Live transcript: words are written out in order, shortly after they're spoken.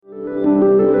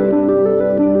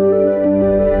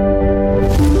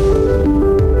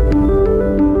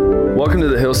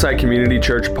Westside Community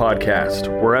Church podcast.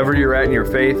 Wherever you're at in your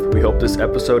faith, we hope this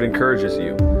episode encourages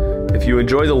you. If you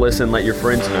enjoy the listen, let your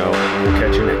friends know. We'll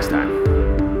catch you next time.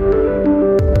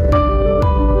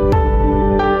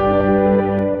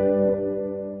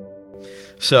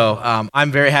 So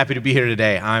I'm very happy to be here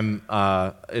today.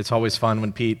 It's always fun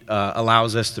when Pete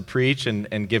allows us to preach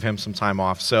and give him some time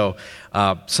off. So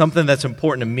something that's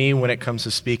important to me when it comes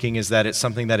to speaking is that it's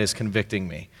something that is convicting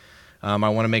me. I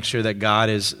want to make sure that God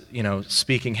is,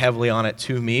 speaking heavily on it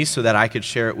to me so that I could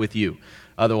share it with you.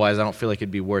 Otherwise, I don't feel like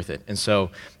it'd be worth it. And so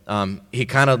he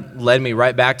kind of led me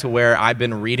right back to where I've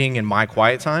been reading in my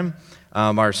quiet time.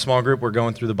 Our small group, we're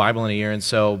going through the Bible in a year, and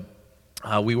so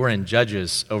we were in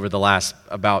Judges over the last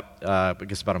about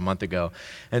a month ago.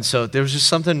 And so there was just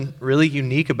something really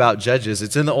unique about Judges.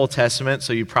 It's in the Old Testament,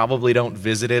 so you probably don't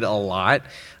visit it a lot.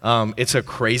 It's a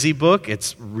crazy book.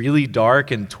 It's really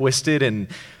dark and twisted, and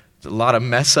a lot of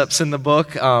mess-ups in the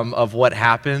book of what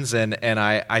happens. And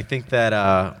I think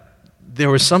that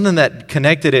there was something that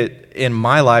connected it in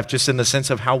my life just in the sense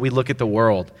of how we look at the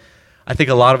world. I think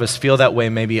a lot of us feel that way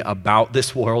maybe about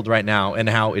this world right now and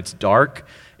how it's dark.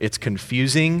 It's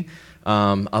confusing.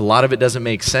 A lot of it doesn't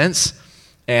make sense.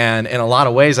 And in a lot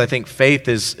of ways, I think faith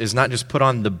is not just put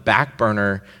on the back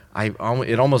burner.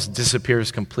 It almost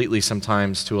disappears completely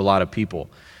sometimes to a lot of people.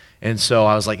 And so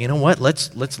I was like, you know what?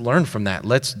 Let's learn from that.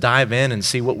 Let's dive in and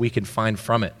see what we can find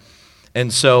from it.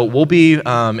 And so we'll be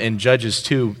in Judges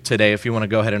 2 today if you want to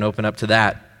go ahead and open up to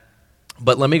that.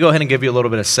 But let me go ahead and give you a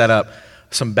little bit of setup,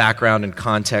 some background and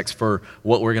context for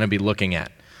what we're going to be looking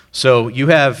at. So you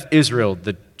have Israel,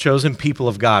 the chosen people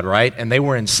of God, right? And they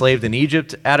were enslaved in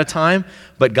Egypt at a time,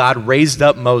 but God raised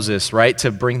up Moses, right,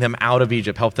 to bring them out of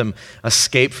Egypt, help them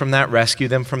escape from that, rescue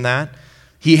them from that.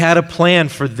 He had a plan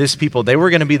for this people. They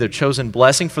were going to be the chosen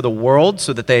blessing for the world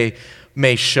so that they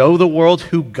may show the world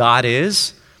who God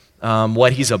is,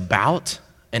 what he's about,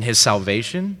 and his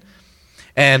salvation.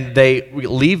 And they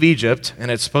leave Egypt, and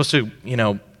it's supposed to,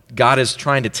 God is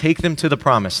trying to take them to the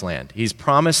promised land. He's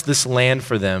promised this land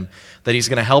for them that he's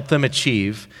going to help them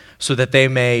achieve so that they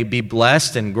may be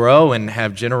blessed and grow and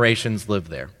have generations live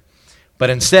there. But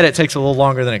instead, it takes a little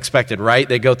longer than expected, right?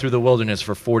 They go through the wilderness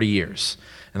for 40 years,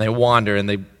 and they wander, and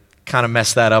they kind of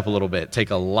mess that up a little bit,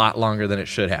 take a lot longer than it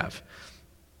should have.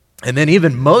 And then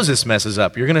even Moses messes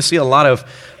up. You're going to see a lot of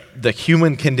the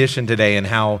human condition today and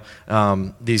how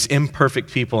these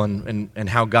imperfect people and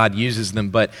how God uses them.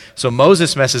 But so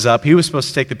Moses messes up. He was supposed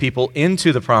to take the people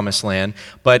into the promised land,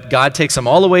 but God takes them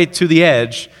all the way to the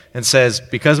edge and says,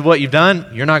 because of what you've done,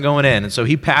 you're not going in. And so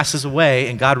he passes away,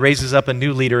 and God raises up a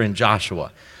new leader in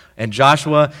Joshua. And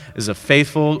Joshua is a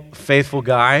faithful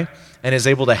guy and is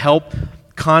able to help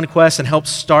conquest and help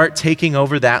start taking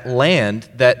over that land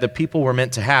that the people were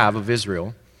meant to have of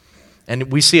Israel.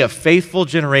 And we see a faithful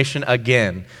generation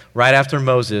again right after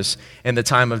Moses in the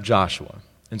time of Joshua.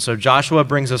 And so Joshua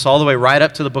brings us all the way right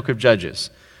up to the book of Judges.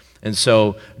 And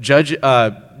so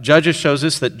Judges shows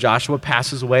us that Joshua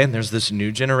passes away, and there's this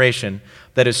new generation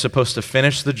that is supposed to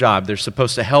finish the job. They're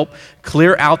supposed to help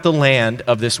clear out the land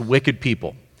of this wicked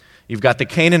people. You've got the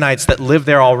Canaanites that live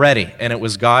there already, and it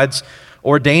was God's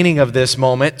ordaining of this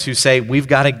moment to say, we've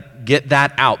got to get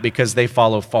that out because they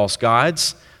follow false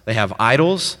gods, they have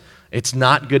idols. It's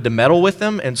not good to meddle with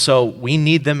them, and so we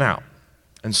need them out.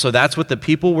 And so that's what the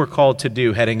people were called to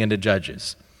do heading into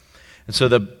Judges. And so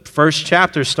the first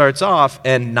chapter starts off,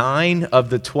 and 9 of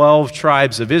the 12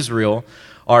 tribes of Israel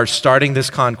are starting this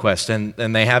conquest, and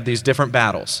they have these different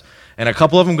battles. And a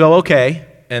couple of them go okay,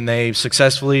 and they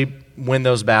successfully win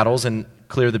those battles and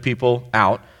clear the people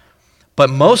out. But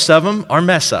most of them are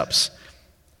mess-ups.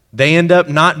 They end up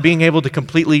not being able to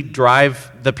completely drive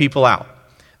the people out.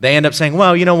 They end up saying,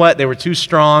 well, you know what? They were too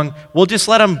strong. We'll just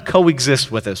let them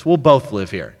coexist with us. We'll both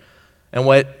live here. And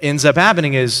what ends up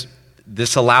happening is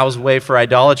this allows way for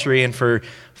idolatry and for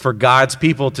God's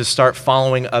people to start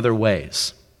following other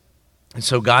ways. And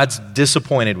so God's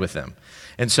disappointed with them.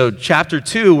 And so chapter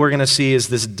 2, we're going to see is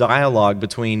this dialogue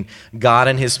between God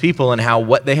and his people and how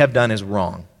what they have done is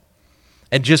wrong.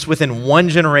 And just within one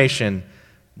generation,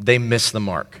 they miss the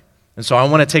mark. And so I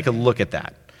want to take a look at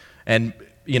that. And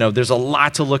there's a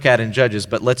lot to look at in Judges,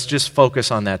 but let's just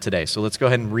focus on that today. So let's go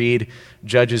ahead and read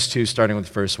Judges 2, starting with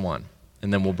verse 1,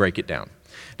 and then we'll break it down.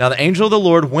 Now the angel of the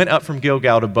Lord went up from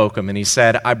Gilgal to Bochum, and he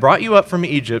said, I brought you up from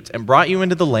Egypt and brought you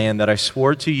into the land that I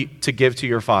swore to give to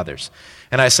your fathers.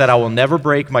 And I said, I will never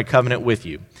break my covenant with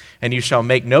you, and you shall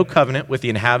make no covenant with the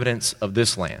inhabitants of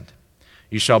this land.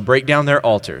 You shall break down their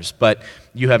altars, but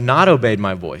you have not obeyed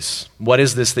my voice. What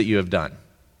is this that you have done?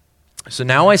 So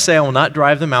now I say I will not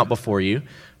drive them out before you,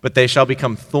 but they shall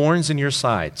become thorns in your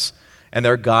sides, and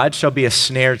their God shall be a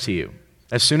snare to you.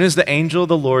 As soon as the angel of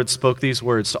the Lord spoke these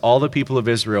words to all the people of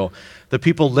Israel, the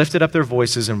people lifted up their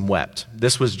voices and wept.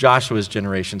 This was Joshua's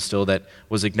generation still that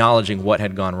was acknowledging what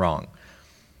had gone wrong.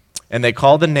 And they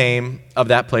called the name of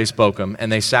that place Bochum,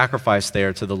 and they sacrificed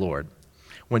there to the Lord.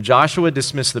 When Joshua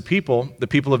dismissed the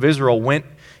people of Israel went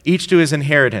each to his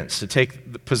inheritance to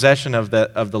take possession of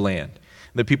the land.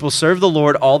 The people served the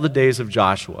Lord all the days of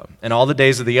Joshua, and all the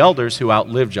days of the elders who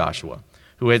outlived Joshua,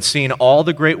 who had seen all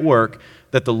the great work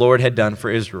that the Lord had done for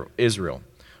Israel.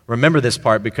 Remember this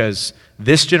part because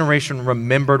this generation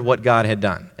remembered what God had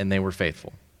done, and they were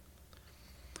faithful.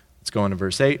 Let's go on to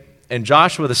verse 8. And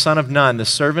Joshua, the son of Nun, the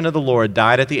servant of the Lord,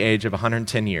 died at the age of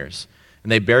 110 years.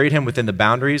 And they buried him within the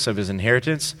boundaries of his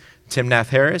inheritance,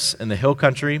 Timnath-Heres, in the hill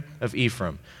country of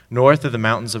Ephraim, north of the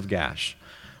mountains of Gash.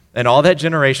 And all that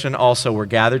generation also were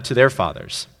gathered to their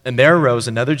fathers. And there arose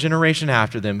another generation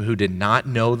after them who did not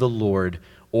know the Lord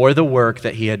or the work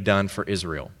that he had done for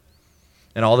Israel.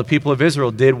 And all the people of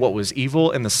Israel did what was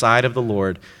evil in the sight of the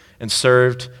Lord and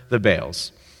served the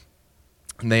Baals.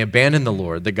 And they abandoned the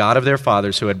Lord, the God of their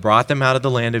fathers, who had brought them out of the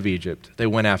land of Egypt. They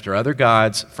went after other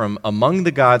gods from among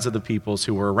the gods of the peoples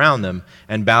who were around them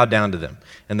and bowed down to them.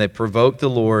 And they provoked the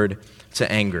Lord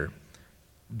to anger.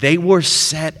 They were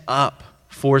set up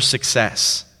for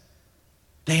success.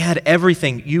 They had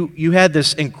everything. You had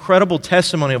this incredible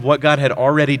testimony of what God had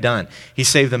already done. He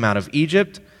saved them out of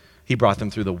Egypt. He brought them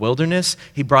through the wilderness.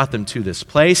 He brought them to this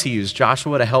place. He used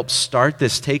Joshua to help start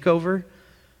this takeover.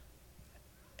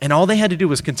 And all they had to do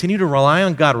was continue to rely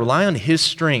on God, rely on his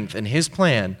strength and his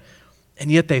plan,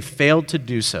 and yet they failed to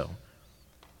do so.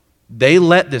 They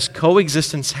let this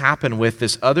coexistence happen with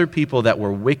this other people that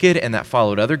were wicked and that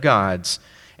followed other gods,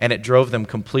 and it drove them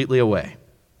completely away.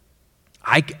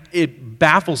 It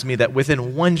baffles me that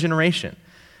within one generation,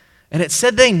 and it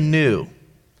said they knew.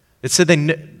 It said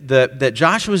that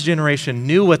Joshua's generation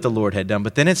knew what the Lord had done,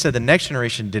 but then it said the next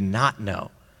generation did not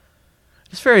know.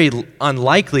 It's very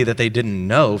unlikely that they didn't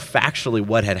know factually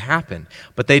what had happened,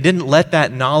 but they didn't let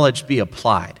that knowledge be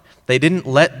applied. They didn't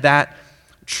let that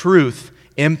truth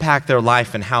impact their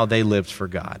life and how they lived for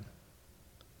God.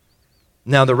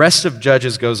 Now, the rest of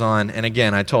Judges goes on, and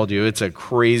again, I told you, it's a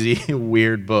crazy,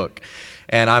 weird book.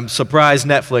 And I'm surprised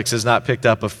Netflix has not picked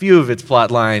up a few of its plot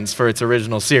lines for its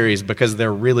original series because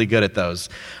they're really good at those.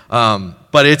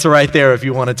 But it's right there if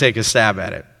you want to take a stab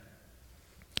at it.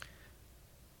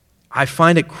 I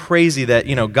find it crazy that,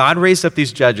 God raised up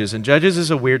these judges, and judges is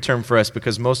a weird term for us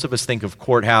because most of us think of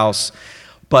courthouse,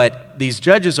 but these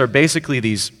judges are basically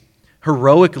these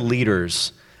heroic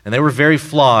leaders, and they were very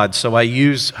flawed, so I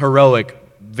use heroic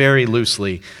very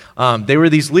loosely. They were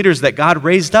these leaders that God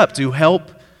raised up to help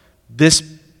this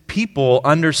people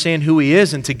understand who he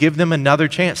is and to give them another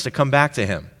chance to come back to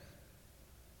him.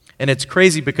 And it's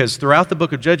crazy because throughout the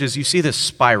book of Judges, you see this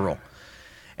spiral.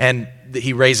 And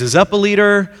he raises up a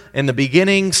leader in the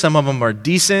beginning. Some of them are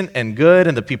decent and good,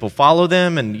 and the people follow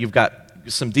them. And you've got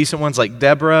some decent ones like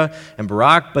Deborah and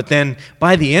Barak. But then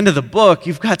by the end of the book,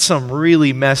 you've got some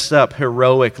really messed up,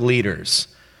 heroic leaders.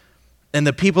 And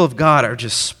the people of God are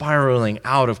just spiraling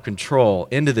out of control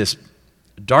into this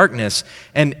darkness.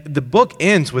 And the book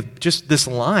ends with just this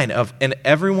line of, and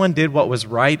everyone did what was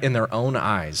right in their own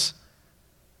eyes.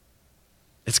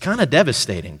 It's kind of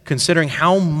devastating, considering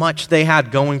how much they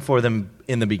had going for them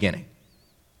in the beginning.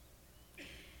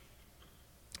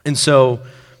 And so,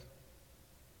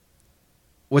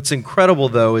 what's incredible,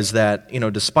 though, is that,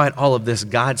 despite all of this,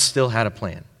 God still had a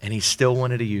plan, and he still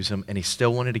wanted to use him, and he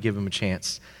still wanted to give him a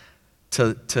chance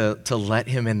to let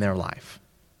him in their life.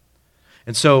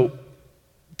 And so,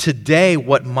 today,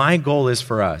 what my goal is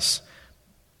for us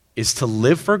is to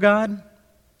live for God,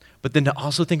 but then to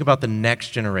also think about the next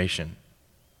generation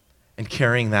and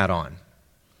carrying that on,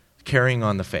 carrying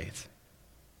on the faith.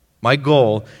 My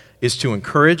goal is to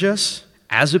encourage us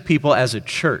as a people, as a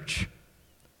church,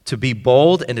 to be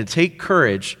bold and to take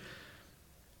courage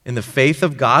in the faith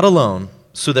of God alone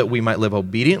so that we might live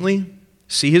obediently,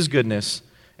 see his goodness,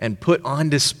 and put on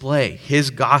display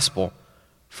his gospel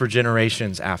for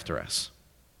generations after us.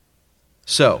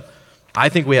 So, I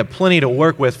think we have plenty to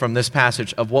work with from this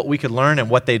passage of what we could learn and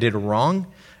what they did wrong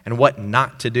and what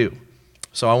not to do.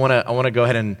 So I want to go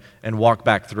ahead and walk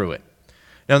back through it.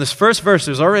 Now, in this first verse,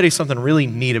 there's already something really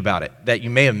neat about it that you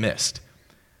may have missed.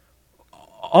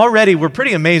 Already, we're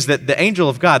pretty amazed that the angel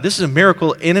of God, this is a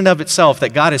miracle in and of itself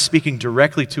that God is speaking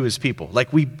directly to his people.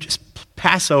 Like, we just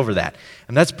pass over that,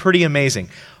 and that's pretty amazing.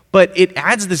 But it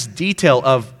adds this detail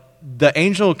of the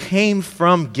angel came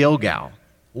from Gilgal.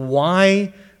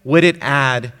 Why would it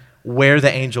add where the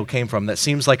angel came from? That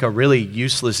seems like a really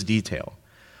useless detail.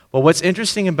 But what's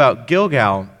interesting about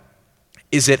Gilgal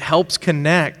is it helps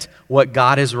connect what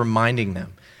God is reminding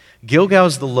them. Gilgal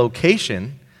is the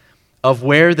location of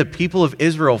where the people of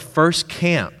Israel first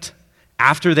camped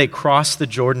after they crossed the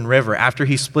Jordan River, after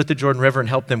he split the Jordan River and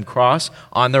helped them cross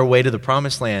on their way to the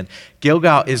Promised Land.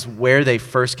 Gilgal is where they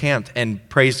first camped and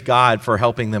praised God for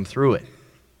helping them through it.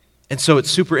 And so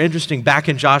it's super interesting. Back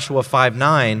in Joshua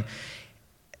 5:9,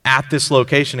 at this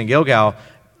location in Gilgal,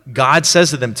 God says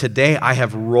to them, "Today I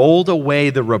have rolled away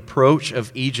the reproach of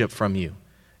Egypt from you."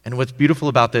 And what's beautiful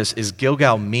about this is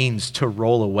Gilgal means to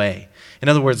roll away. In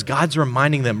other words, God's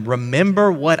reminding them,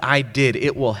 remember what I did.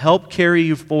 It will help carry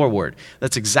you forward.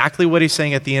 That's exactly what he's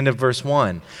saying at the end of verse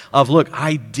 1 of, look,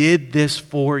 I did this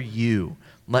for you.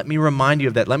 Let me remind you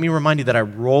of that. Let me remind you that I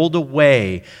rolled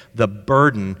away the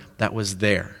burden that was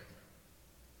there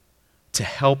to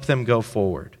help them go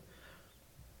forward.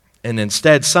 And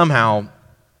instead, somehow,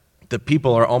 the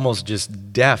people are almost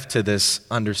just deaf to this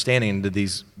understanding,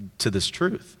 to this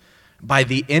truth. By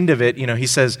the end of it, he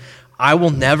says, I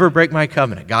will never break my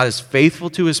covenant. God is faithful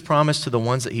to his promise to the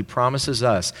ones that he promises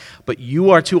us. But you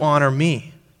are to honor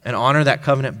me and honor that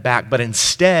covenant back. But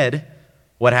instead,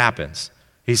 what happens?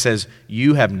 He says,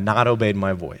 you have not obeyed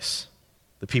my voice.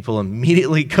 The people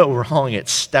immediately go wrong at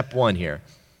step 1 here.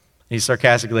 He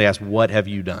sarcastically asks, what have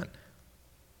you done?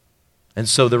 And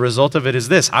so the result of it is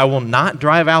this: I will not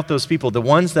drive out those people, the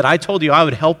ones that I told you I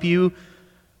would help you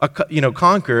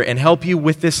conquer and help you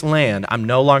with this land. I'm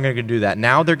no longer going to do that.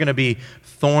 Now they're going to be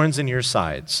thorns in your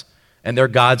sides, and their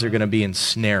gods are going to be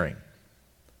ensnaring.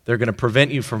 They're going to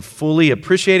prevent you from fully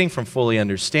appreciating, from fully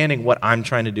understanding what I'm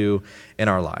trying to do in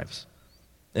our lives,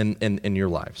 in your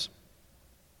lives.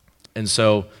 And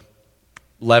so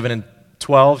 11 and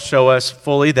 12 show us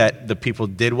fully that the people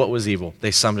did what was evil.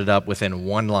 They summed it up within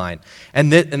one line.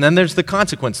 And then there's the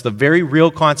consequence, the very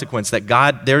real consequence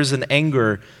that there's an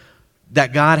anger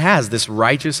that God has, this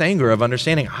righteous anger of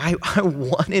understanding, I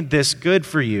wanted this good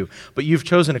for you, but you've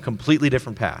chosen a completely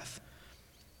different path.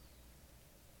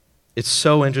 It's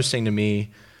so interesting to me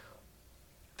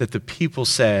that the people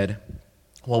said,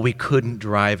 well, we couldn't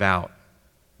drive out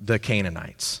the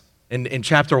Canaanites. In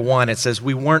chapter 1, it says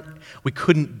we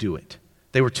couldn't do it.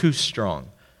 They were too strong.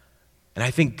 And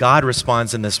I think God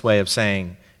responds in this way of saying,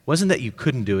 it wasn't that you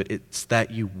couldn't do it, it's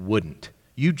that you wouldn't.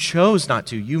 You chose not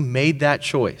to. You made that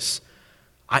choice.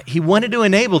 He wanted to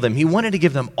enable them. He wanted to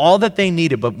give them all that they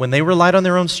needed, but when they relied on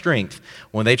their own strength,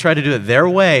 when they tried to do it their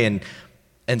way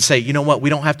and say, you know what, we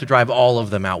don't have to drive all of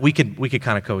them out. We could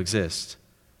kind of coexist.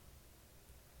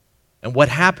 And what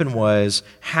happened was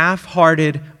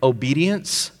half-hearted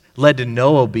obedience led to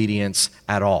no obedience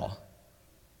at all.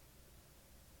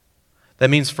 That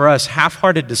means for us,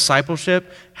 half-hearted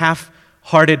discipleship,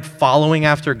 half-hearted following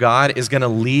after God is going to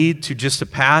lead to just a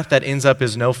path that ends up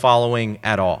as no following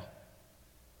at all.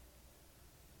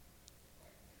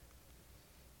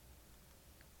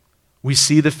 We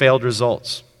see the failed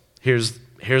results. Here's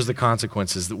the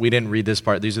consequences. We didn't read this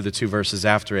part. These are the 2 verses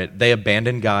after it. They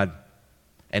abandoned God,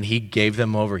 and he gave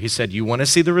them over. He said, you want to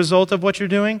see the result of what you're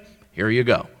doing? Here you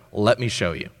go. Let me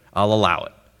show you. I'll allow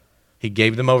it. He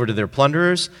gave them over to their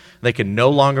plunderers. They could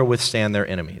no longer withstand their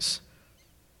enemies.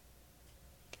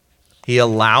 He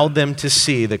allowed them to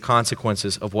see the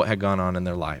consequences of what had gone on in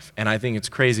their life. And I think it's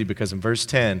crazy because in verse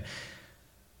 10,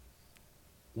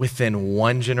 within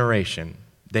one generation,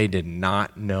 they did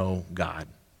not know God.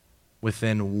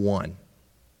 Within one.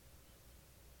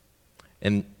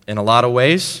 In a lot of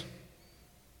ways,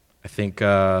 I think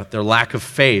their lack of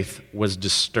faith was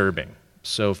disturbing.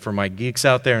 So for my geeks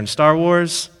out there in Star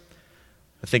Wars,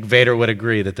 I think Vader would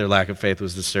agree that their lack of faith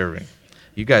was disturbing.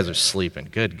 You guys are sleeping.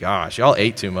 Good gosh. Y'all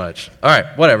ate too much. All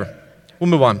right, whatever. We'll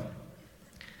move on.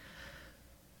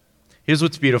 Here's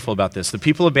what's beautiful about this. The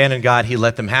people abandoned God. He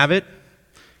let them have it.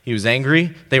 He was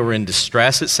angry. They were in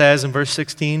distress, it says in verse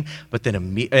 16, but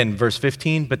then in verse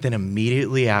 15, but then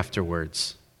immediately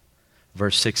afterwards,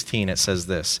 verse 16, it says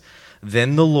this,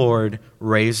 then the Lord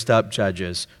raised up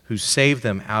judges who saved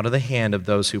them out of the hand of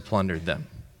those who plundered them.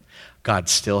 God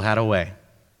still had a way.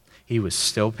 He was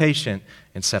still patient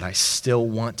and said, I still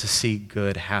want to see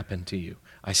good happen to you.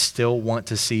 I still want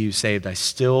to see you saved. I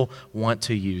still want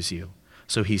to use you.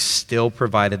 So he still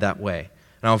provided that way.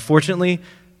 Now, unfortunately,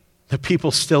 the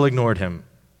people still ignored him.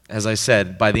 As I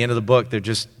said, by the end of the book, they're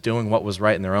just doing what was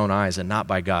right in their own eyes and not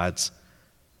by God's.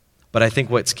 But I think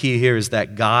what's key here is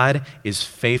that God is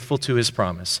faithful to his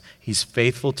promise. He's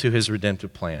faithful to his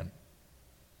redemptive plan.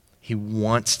 He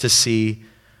wants to see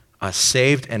us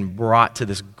saved and brought to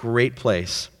this great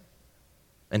place,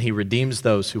 and he redeems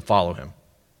those who follow him.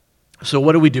 So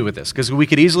what do we do with this? Because we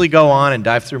could easily go on and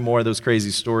dive through more of those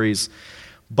crazy stories,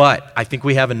 but I think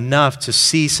we have enough to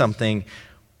see something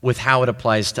with how it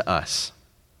applies to us.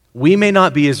 We may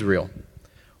not be Israel.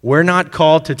 We're not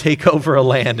called to take over a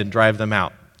land and drive them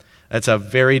out. That's a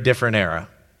very different era.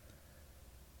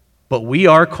 But we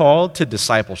are called to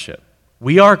discipleship.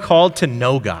 We are called to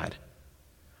know God.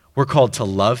 We're called to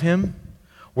love him.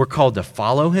 We're called to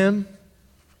follow him.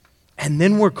 And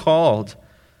then we're called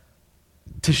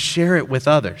to share it with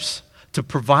others, to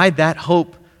provide that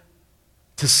hope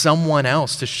to someone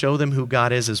else, to show them who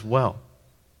God is as well.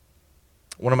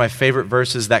 One of my favorite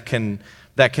verses that can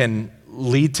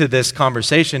lead to this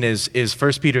conversation is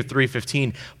 1 Peter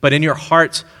 3:15. But in your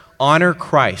hearts, honor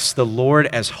Christ, the Lord,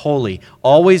 as holy,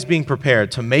 always being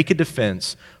prepared to make a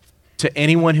defense to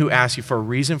anyone who asks you for a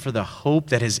reason for the hope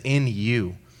that is in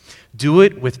you. Do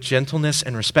it with gentleness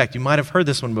and respect. You might have heard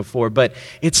this one before, but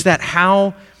it's that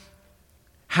how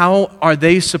are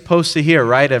they supposed to hear,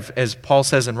 right? As Paul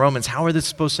says in Romans, how are they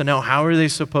supposed to know? How are they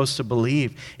supposed to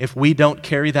believe if we don't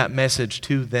carry that message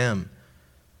to them?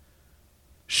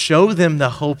 Show them the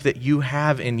hope that you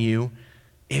have in you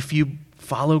if you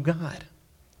follow God.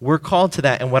 We're called to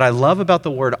that. And what I love about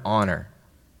the word honor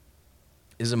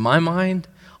is, in my mind,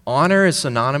 honor is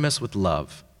synonymous with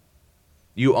love.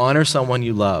 You honor someone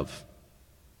you love.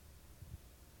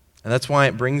 And that's why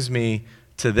it brings me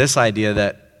to this idea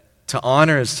that to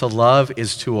honor is to love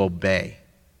is to obey.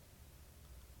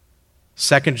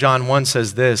 2 John 1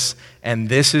 says this, and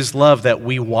this is love, that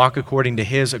we walk according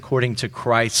to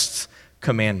Christ's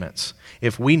commandments.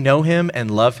 If we know him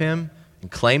and love him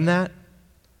and claim that,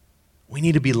 we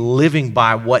need to be living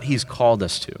by what he's called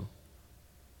us to.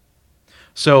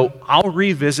 So I'll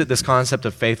revisit this concept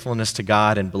of faithfulness to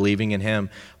God and believing in him,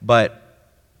 but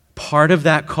part of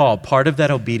that call, part of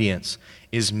that obedience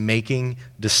is making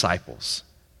disciples,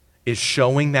 is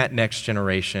showing that next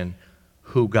generation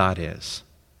who God is.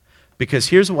 Because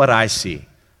here's what I see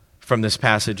from this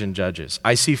passage in Judges.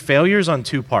 I see failures on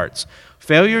two parts.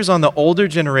 Failures on the older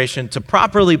generation to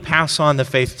properly pass on the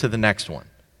faith to the next one.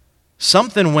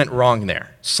 Something went wrong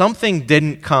there. Something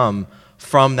didn't come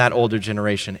from that older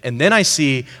generation. And then I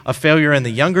see a failure in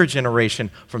the younger generation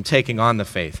from taking on the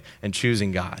faith and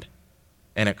choosing God.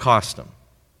 And it cost them.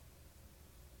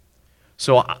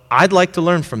 So I'd like to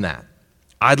learn from that.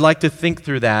 I'd like to think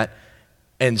through that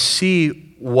and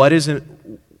see what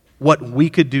we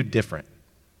could do different.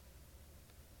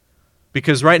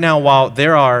 Because right now, while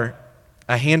there are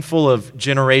a handful of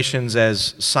generations,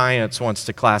 as science wants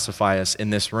to classify us in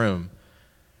this room,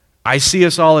 I see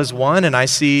us all as one, and I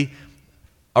see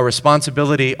a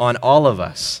responsibility on all of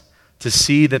us to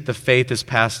see that the faith is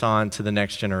passed on to the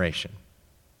next generation.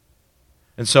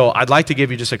 And so I'd like to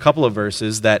give you just a couple of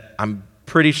verses that I'm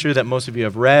pretty sure that most of you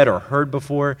have read or heard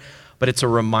before, but it's a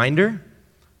reminder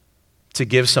to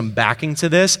give some backing to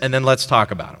this, and then let's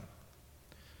talk about them.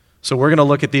 So we're going to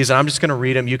look at these, and I'm just going to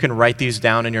read them. You can write these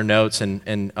down in your notes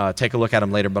and take a look at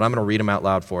them later, but I'm going to read them out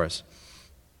loud for us.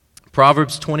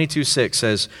 Proverbs 22:6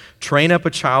 says, train up a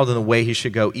child in the way he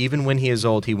should go. Even when he is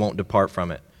old, he won't depart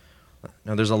from it.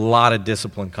 Now, there's a lot of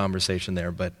discipline conversation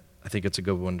there, but I think it's a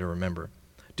good one to remember.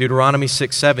 Deuteronomy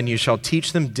 6:7, you shall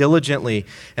teach them diligently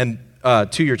and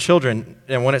to your children.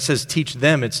 And when it says teach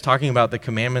them, it's talking about the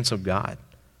commandments of God.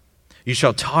 You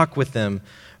shall talk with them.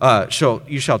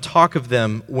 You shall talk of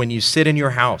them when you sit in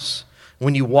your house,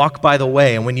 when you walk by the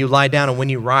way, and when you lie down and when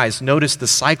you rise. Notice the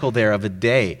cycle there of a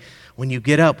day. When you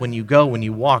get up, when you go, when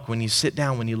you walk, when you sit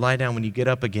down, when you lie down, when you get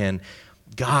up again,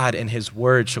 God and his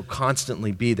word shall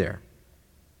constantly be there.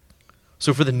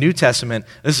 So for the New Testament,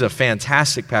 this is a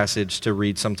fantastic passage to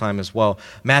read sometime as well.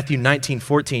 Matthew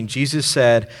 19:14, Jesus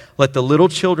said, let the little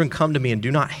children come to me and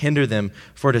do not hinder them,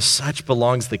 for to such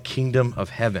belongs the kingdom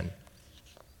of heaven.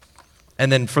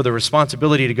 And then for the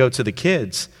responsibility to go to the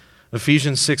kids,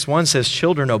 Ephesians 6:1 says,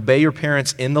 children, obey your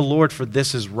parents in the Lord, for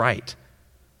this is right.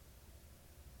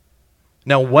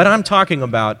 Now, what I'm talking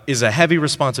about is a heavy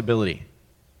responsibility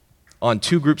on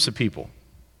two groups of people.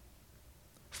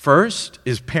 First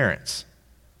is parents.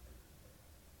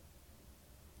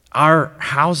 Our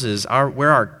houses, where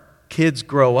our kids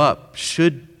grow up,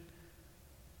 should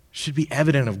be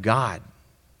evident of God.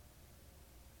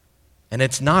 And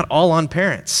it's not all on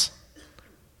parents.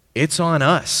 It's on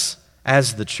us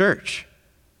as the church.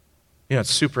 You know, it's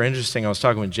super interesting. I was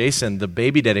talking with Jason. The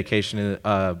baby dedication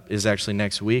is actually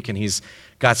next week, and he's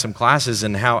got some classes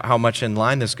and how much in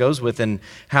line this goes with, and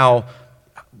how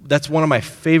that's one of my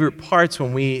favorite parts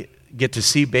when we get to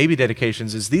see baby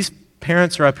dedications is these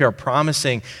parents are up here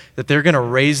promising that they're going to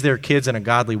raise their kids in a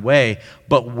godly way,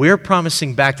 but we're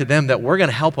promising back to them that we're going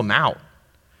to help them out,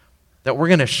 that we're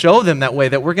going to show them that way,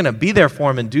 that we're going to be there for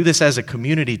them and do this as a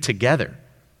community together.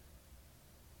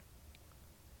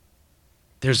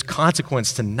 There's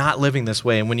consequence to not living this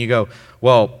way. And when you go,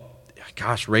 well,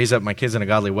 gosh, raise up my kids in a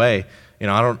godly way.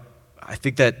 I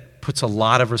think that puts a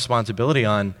lot of responsibility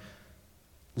on,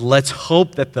 let's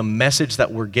hope that the message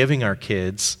that we're giving our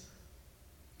kids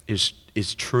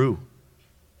is true,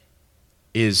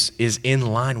 is in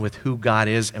line with who God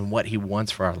is and what he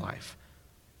wants for our life.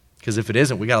 Because if it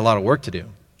isn't, we got a lot of work to do.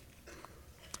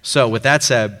 So with that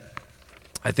said,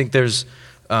 I think there's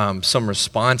some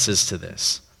responses to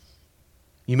this.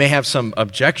 You may have some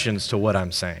objections to what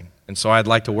I'm saying, and so I'd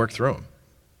like to work through them.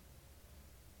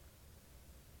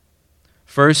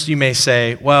 First, you may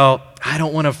say, well, I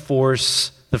don't want to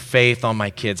force the faith on my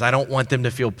kids. I don't want them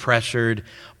to feel pressured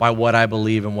by what I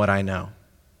believe and what I know.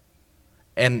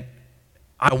 And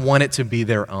I want it to be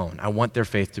their own. I want their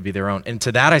faith to be their own. And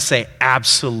to that I say,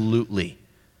 absolutely.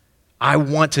 I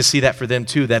want to see that for them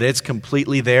too, that it's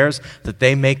completely theirs, that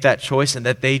they make that choice and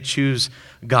that they choose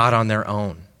God on their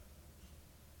own.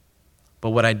 But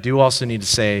what I do also need to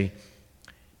say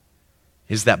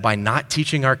is that by not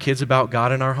teaching our kids about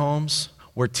God in our homes,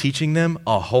 we're teaching them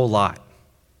a whole lot.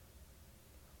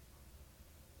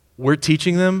 We're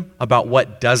teaching them about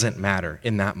what doesn't matter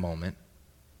in that moment.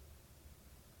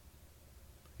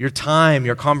 Your time,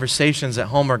 your conversations at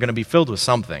home are going to be filled with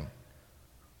something.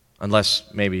 Unless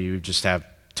maybe you just have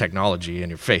technology in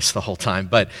your face the whole time.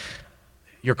 But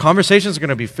your conversations are going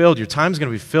to be filled, your time is going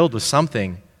to be filled with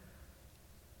something.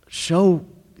 Show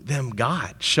them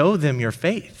God. Show them your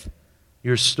faith,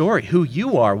 your story, who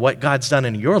you are, what God's done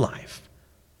in your life.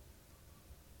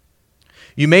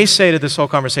 You may say to this whole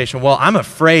conversation, well, I'm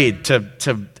afraid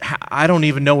I don't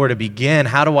even know where to begin.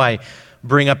 How do I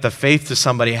bring up the faith to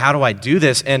somebody? How do I do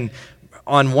this? And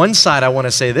on one side, I want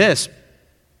to say this.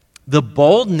 The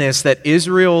boldness that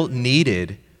Israel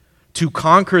needed to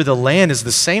conquer the land is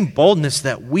the same boldness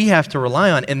that we have to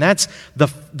rely on, and that's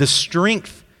the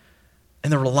strength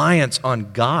and the reliance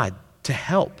on God to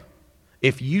help.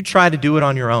 If you try to do it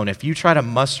on your own, if you try to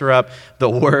muster up the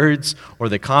words or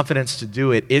the confidence to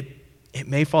do it, it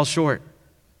may fall short.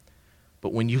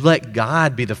 But when you let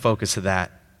God be the focus of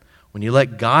that, when you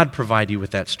let God provide you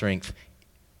with that strength,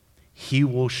 he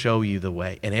will show you the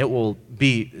way. And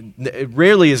it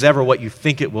rarely is ever what you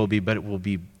think it will be, but it will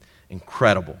be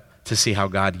incredible to see how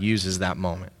God uses that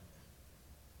moment.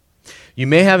 You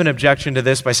may have an objection to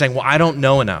this by saying, well, I don't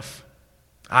know enough.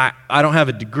 I don't have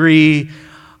a degree.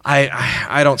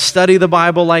 I don't study the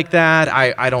Bible like that.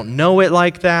 I don't know it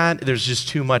like that. There's just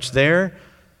too much there.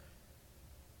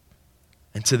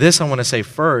 And to this, I want to say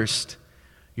first,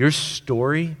 your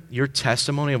story, your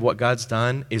testimony of what God's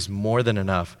done is more than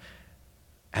enough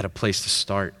at a place to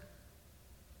start.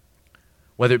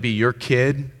 Whether it be your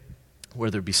kid,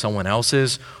 whether it be someone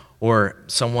else's, or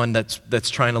someone that's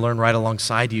trying to learn right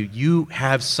alongside you, you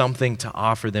have something to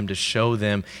offer them to show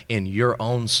them in your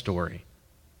own story.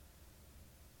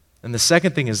 And the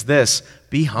second thing is this,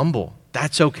 be humble.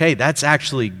 That's okay. That's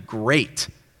actually great.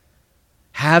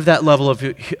 Have that level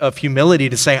of humility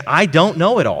to say, I don't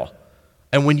know it all.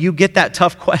 And when you get that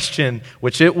tough question,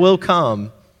 which it will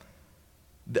come,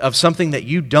 of something that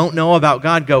you don't know about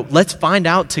God, go, let's find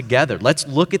out together. Let's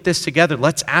look at this together.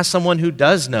 Let's ask someone who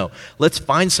does know. Let's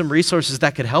find some resources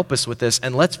that could help us with this,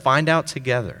 and let's find out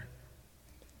together.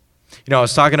 I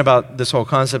was talking about this whole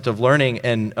concept of learning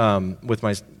and with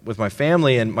my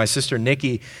family, and my sister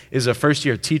Nikki is a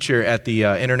first-year teacher at the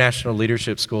International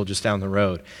Leadership School just down the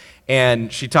road.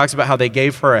 And she talks about how they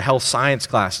gave her a health science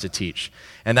class to teach.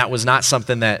 And that was not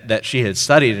something that she had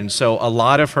studied. And so a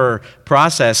lot of her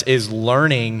process is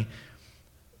learning,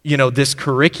 this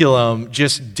curriculum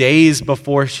just days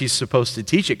before she's supposed to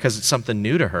teach it because it's something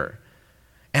new to her.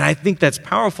 And I think that's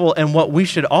powerful and what we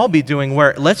should all be doing,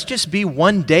 where let's just be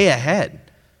one day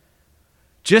ahead.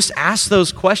 Just ask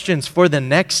those questions for the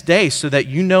next day so that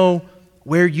you know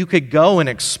where you could go and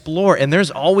explore. And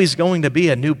there's always going to be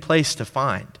a new place to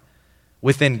find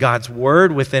within God's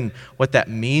word, within what that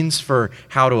means for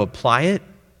how to apply it.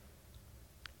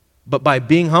 But by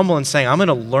being humble and saying, I'm going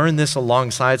to learn this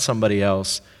alongside somebody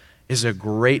else, is a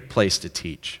great place to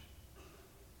teach.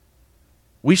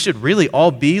 We should really all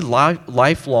be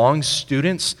lifelong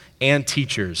students and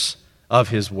teachers of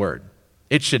his word.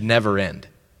 It should never end.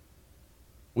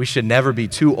 We should never be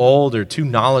too old or too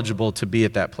knowledgeable to be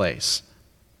at that place.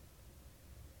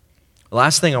 The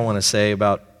last thing I want to say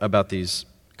about these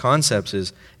concepts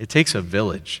is it takes a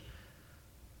village.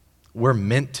 We're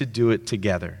meant to do it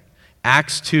together.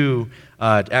 Acts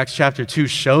chapter 2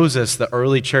 shows us the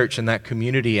early church and that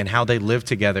community and how they lived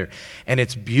together. And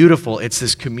it's beautiful. It's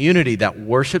this community that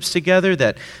worships together,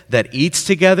 that eats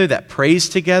together, that prays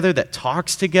together, that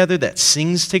talks together, that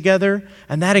sings together.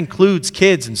 And that includes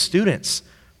kids and students.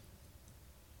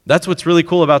 That's what's really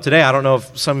cool about today. I don't know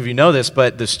if some of you know this,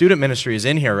 but the student ministry is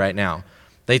in here right now.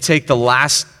 They take the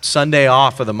last Sunday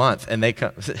off of the month, and they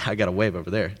come. I got a wave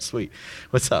over there. Sweet.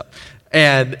 What's up?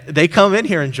 And they come in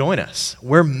here and join us.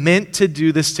 We're meant to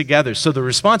do this together. So the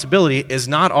responsibility is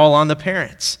not all on the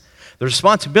parents. The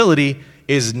responsibility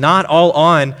is not all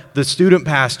on the student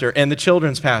pastor and the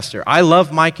children's pastor. I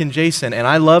love Mike and Jason, and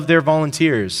I love their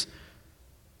volunteers.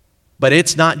 But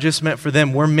it's not just meant for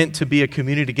them. We're meant to be a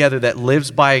community together that lives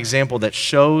by example, that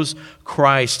shows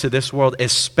Christ to this world,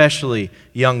 especially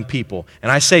young people.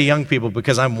 And I say young people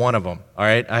because I'm one of them, all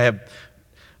right? I'm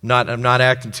not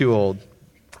acting too old.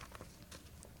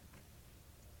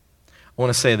 I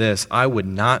want to say this. I would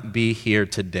not be here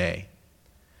today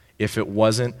if it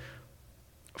wasn't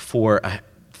for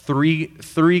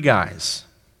three guys.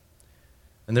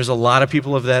 And there's a lot of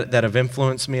people that have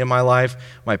influenced me in my life.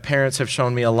 My parents have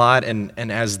shown me a lot, and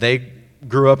as they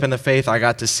grew up in the faith, I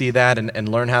got to see that and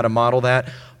learn how to model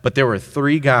that. But there were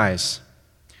 3 guys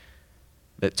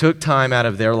that took time out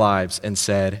of their lives and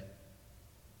said,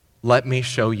 let me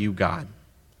show you God.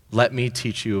 Let me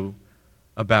teach you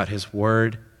about His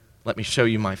Word. Let me show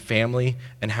you my family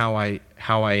and how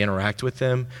I interact with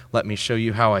them. Let me show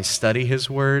you how I study His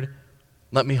Word.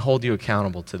 Let me hold you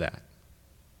accountable to that.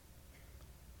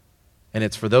 And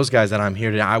it's for those guys that I'm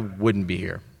here today. I wouldn't be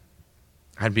here.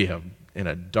 I'd be in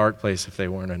a dark place if they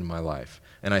weren't in my life.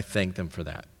 And I thank them for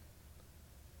that.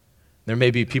 There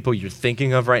may be people you're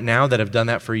thinking of right now that have done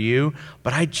that for you,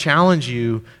 but I challenge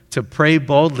you to pray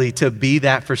boldly to be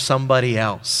that for somebody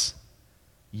else.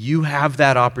 You have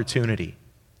that opportunity.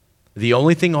 The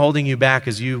only thing holding you back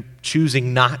is you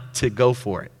choosing not to go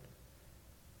for it.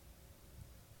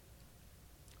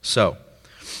 So,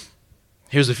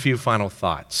 here's a few final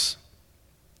thoughts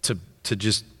to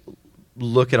just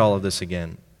look at all of this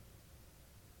again.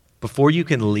 Before you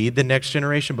can lead the next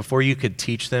generation, before you could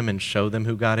teach them and show them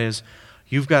who God is,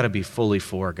 you've got to be fully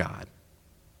for God.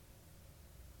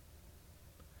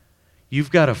 You've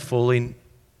got to fully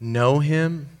know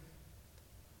Him.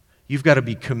 You've got to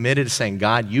be committed to saying,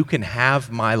 God, you can have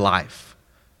my life.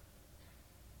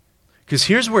 Because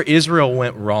here's where Israel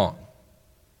went wrong.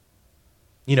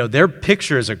 You know, their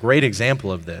picture is a great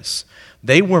example of this.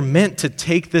 They were meant to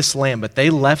take this land, but they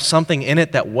left something in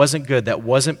it that wasn't good, that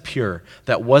wasn't pure,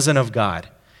 that wasn't of God,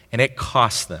 and it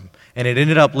cost them. And it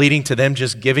ended up leading to them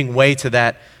just giving way to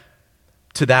that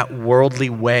worldly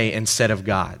way instead of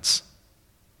God's.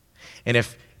 And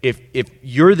if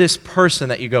you're this person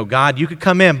that you go, God, you could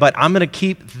come in, but I'm going to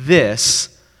keep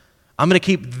this. I'm going to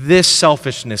keep this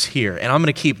selfishness here, and I'm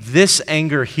going to keep this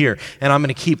anger here, and I'm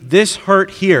going to keep this hurt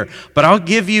here, but I'll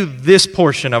give you this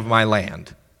portion of my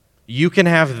land. You can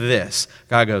have this.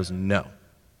 God goes, no,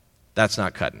 that's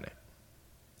not cutting it.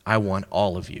 I want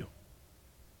all of you.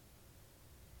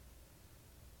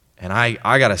 And I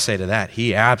got to say to that,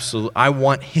 I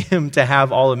want Him to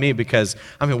have all of me because,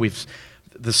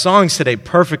 the songs today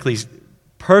perfectly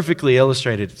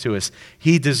illustrated it to us.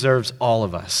 He deserves all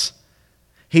of us.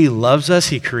 He loves us.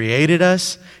 He created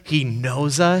us. He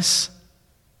knows us.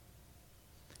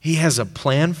 He has a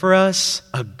plan for us,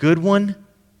 a good one.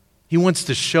 He wants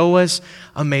to show us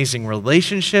amazing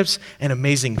relationships and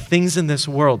amazing things in this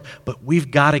world, but we've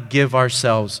got to give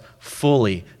ourselves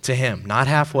fully to Him, not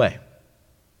halfway.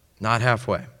 Not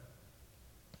halfway.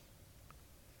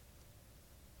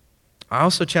 I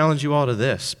also challenge you all to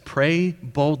this. Pray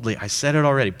boldly. I said it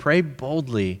already. Pray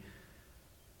boldly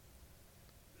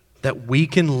that we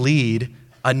can lead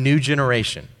a new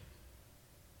generation.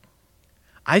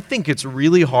 I think it's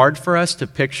really hard for us to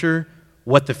picture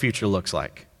what the future looks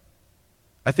like.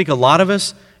 I think a lot of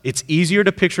us, it's easier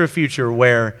to picture a future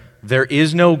where there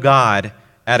is no God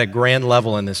at a grand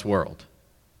level in this world.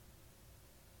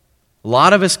 A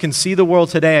lot of us can see the world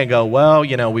today and go, well,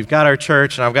 we've got our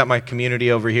church and I've got my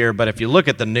community over here, but if you look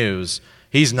at the news,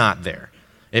 He's not there.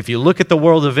 If you look at the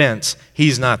world events,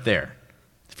 He's not there.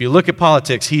 If you look at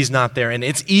politics, He's not there, and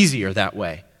it's easier that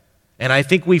way. And I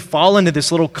think we fall into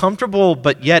this little comfortable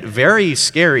but yet very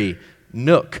scary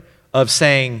nook of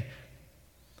saying,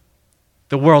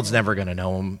 the world's never going to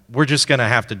know Him. We're just going to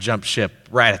have to jump ship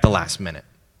right at the last minute.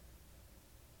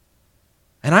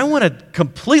 And I want to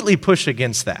completely push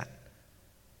against that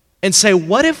and say,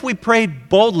 what if we prayed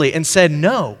boldly and said,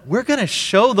 no, we're going to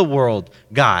show the world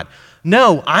God.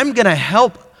 No, I'm going to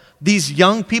help these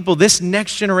young people, this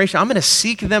next generation. I'm going to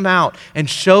seek them out and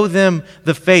show them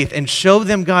the faith and show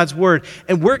them God's Word.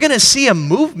 And we're going to see a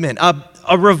movement,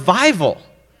 a revival.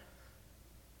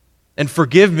 And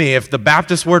forgive me if the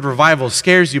Baptist word revival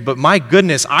scares you, but my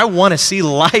goodness, I want to see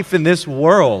life in this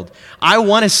world. I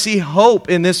want to see hope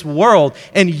in this world,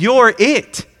 and you're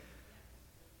it.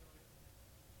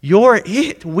 You're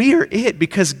it. We are it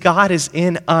because God is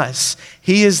in us.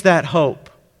 He is that hope.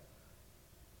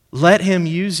 Let him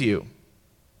use you.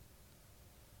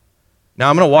 Now,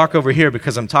 I'm going to walk over here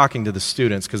because I'm talking to the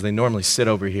students because they normally sit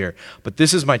over here. But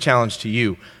this is my challenge to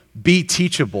you. Be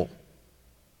teachable.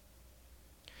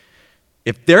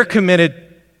 If they're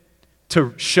committed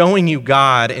to showing you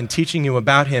God and teaching you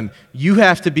about him, you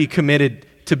have to be committed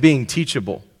to being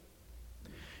teachable.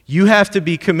 You have to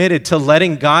be committed to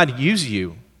letting God use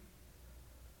you.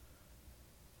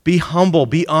 Be humble,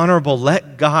 be honorable.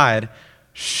 Let God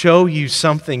show you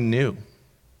something new.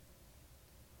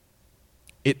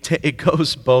 It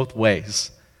goes both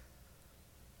ways.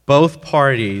 Both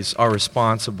parties are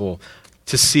responsible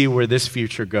to see where this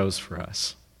future goes for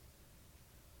us.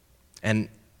 And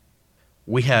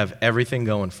we have everything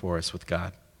going for us with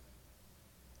God,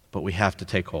 but we have to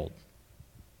take hold.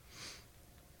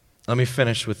 Let me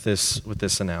finish with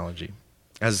this analogy.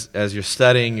 As you're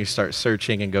studying, you start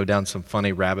searching and go down some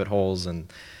funny rabbit holes, and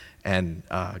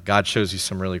God shows you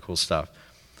some really cool stuff.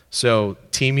 So,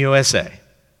 Team USA.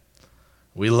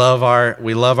 We love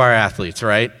our athletes,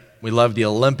 right? We love the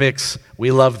Olympics.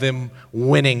 We love them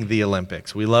winning the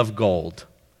Olympics. We love gold.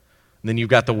 And then you've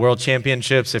got the World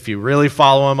Championships, if you really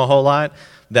follow them a whole lot,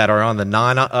 that are on the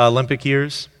non-Olympic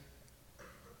years.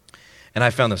 And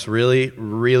I found this really,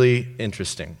 really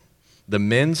interesting. The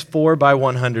men's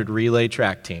 4x100 relay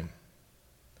track team,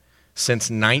 since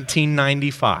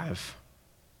 1995,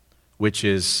 which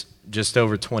is just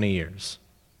over 20 years,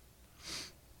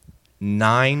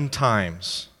 9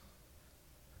 times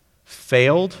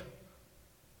failed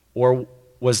or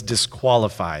was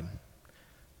disqualified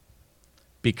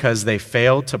because they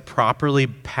failed to properly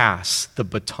pass the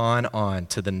baton on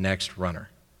to the next runner.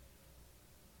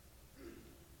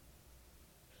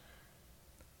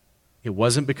 It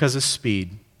wasn't because of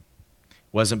speed. It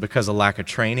wasn't because of lack of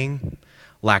training,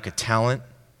 lack of talent.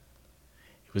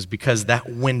 It was because that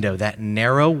window, that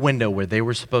narrow window where they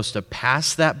were supposed to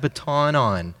pass that baton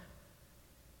on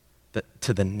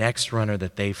to the next runner,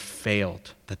 that they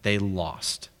failed, that they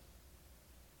lost.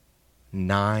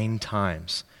 9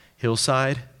 times.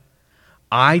 Hillside,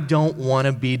 I don't want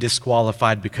to be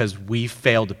disqualified because we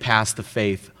failed to pass the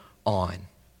faith on.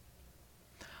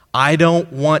 I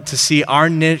don't want to see our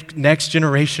next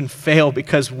generation fail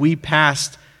because we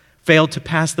failed to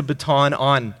pass the baton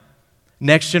on.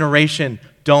 Next generation,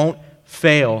 don't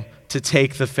fail to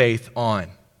take the faith on.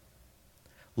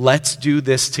 Let's do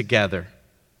this together.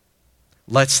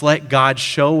 Let's let God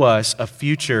show us a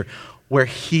future where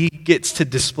he gets to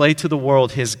display to the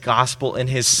world his gospel and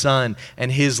his son and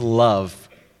his love.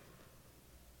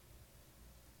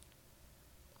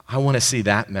 I want to see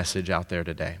that message out there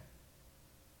today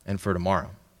and for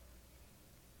tomorrow.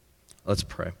 Let's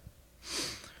pray.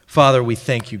 Father, we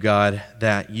thank you, God,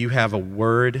 that you have a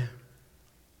word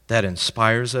that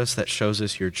inspires us, that shows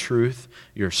us your truth,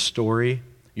 your story,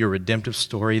 your redemptive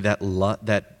story that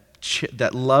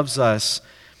loves us,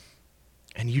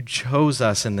 and you chose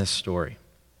us in this story.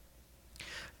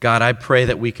 God, I pray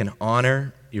that we can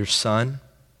honor your Son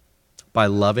by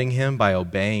loving him, by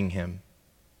obeying him,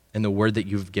 and the word that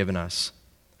you've given us.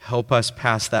 Help us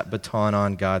pass that baton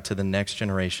on, God, to the next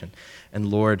generation. And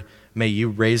Lord, may you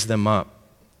raise them up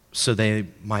so they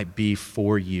might be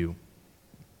for you.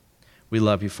 We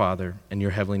love you, Father. In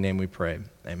your heavenly name we pray.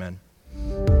 Amen.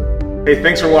 Hey,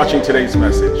 thanks for watching today's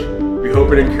message. We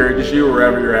hope it encourages you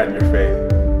wherever you're at in your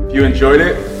faith. If you enjoyed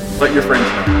it, let your friends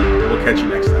know. We'll catch you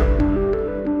next time.